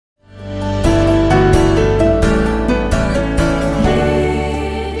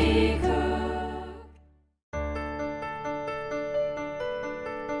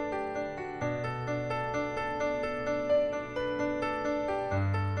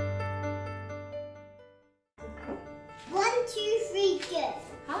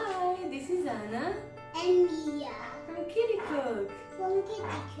Dana and Mia from Kitty Cook. from Kitty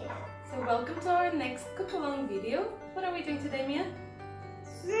Cook. So welcome to our next cook-along video. What are we doing today, Mia?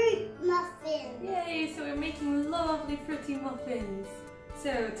 Fruit muffins. Yay! So we're making lovely fruity muffins.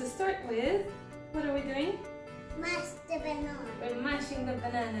 So to start with, what are we doing? Mash the banana. We're mashing the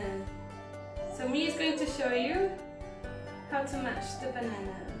banana. So Mia is going to show you how to mash the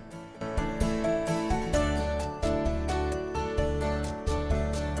banana.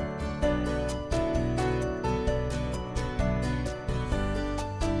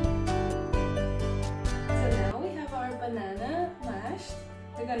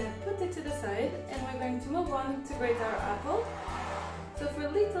 We're going to put it to the side and we're going to move on to grate our apple. So for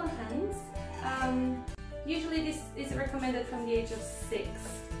little hands, usually this is recommended from the age of 6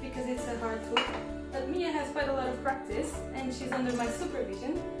 because it's a hard food. But Mia has quite a lot of practice and she's under my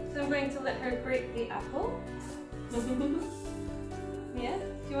supervision. So I'm going to let her grate the apple. Mia,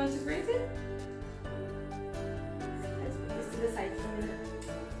 do you want to grate it? Let's put this to the side for a minute.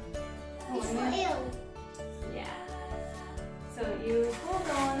 It's for you. Yeah. So you hold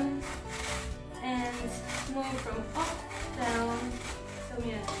on and move from up, down, so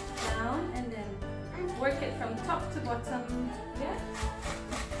Mia, down and then work it from top to bottom, yeah?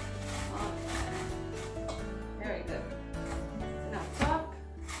 Okay. Very good. Now top,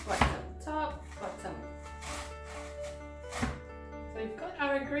 bottom. So we've got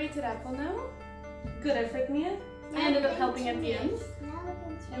our grated apple now. Good effort, Mia. I ended up helping at the end.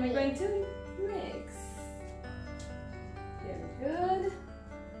 And we're going to mix. Very good.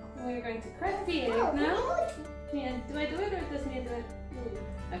 We're going to crack the egg now. Mia, do I do it or does Mia do it?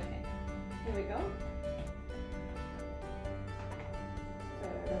 Okay, here we go.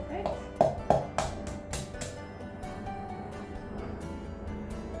 Perfect.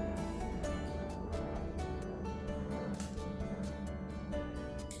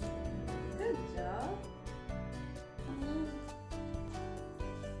 Good job.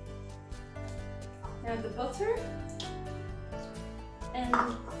 Now the butter and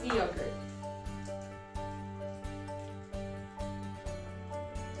the yogurt.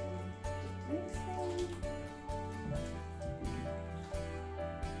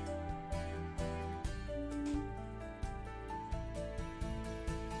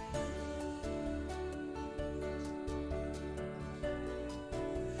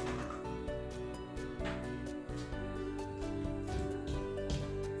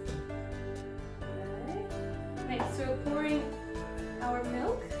 Next we're pouring our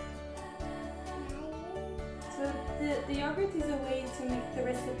milk. So the yogurt is a way to make the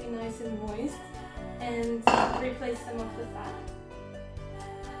recipe nice and moist and replace some of the fat.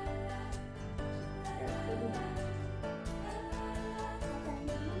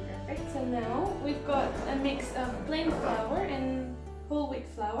 Perfect. So now we've got a mix of plain flour and whole wheat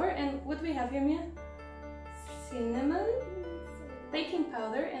flour. And what do we have here, Mia? Cinnamon, baking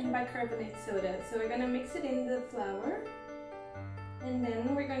powder and bicarbonate soda. So we're going to mix it in the flour and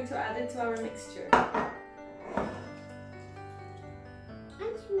then we're going to add it to our mixture.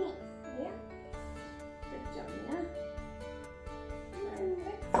 Yeah. Good job, Mia.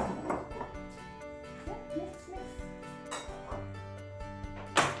 Perfect. Yeah, mix.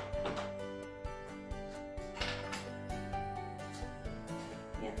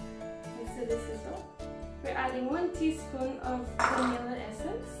 Yeah, let's do this as well. We're adding 1 teaspoon of vanilla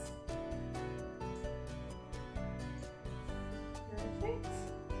essence. Perfect.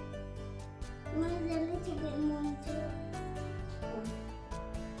 A little bit more too.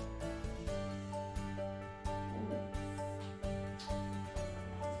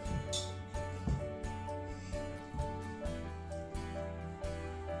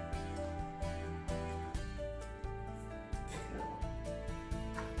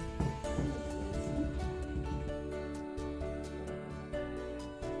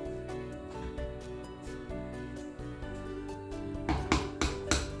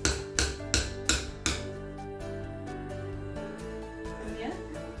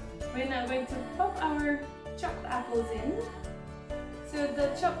 We're now going to pop our chopped apples in. So the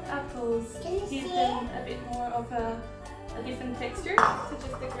chopped apples give them a bit more of a different texture to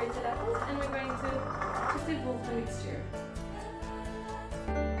just the grated apples, and we're going to just evolve the mixture.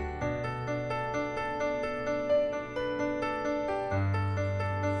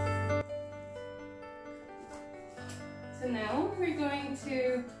 So now we're going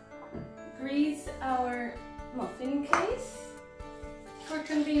to grease our muffin case. For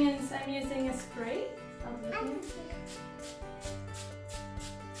convenience, I'm using a spray.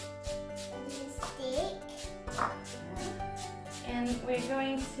 And we're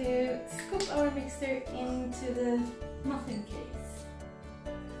going to scoop our mixture into the muffin case.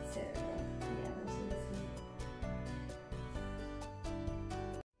 So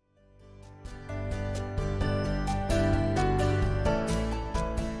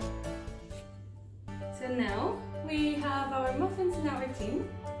 14.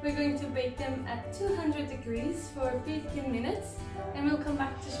 We're going to bake them at 200 degrees for 15 minutes and we'll come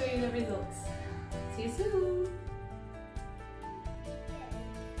back to show you the results. See you soon!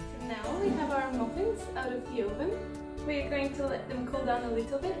 So now we have our muffins out of the oven. We're going to let them cool down a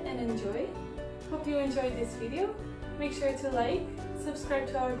little bit and enjoy. Hope you enjoyed this video. Make sure to like, subscribe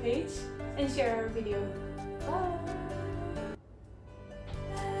to our page and share our video. Bye!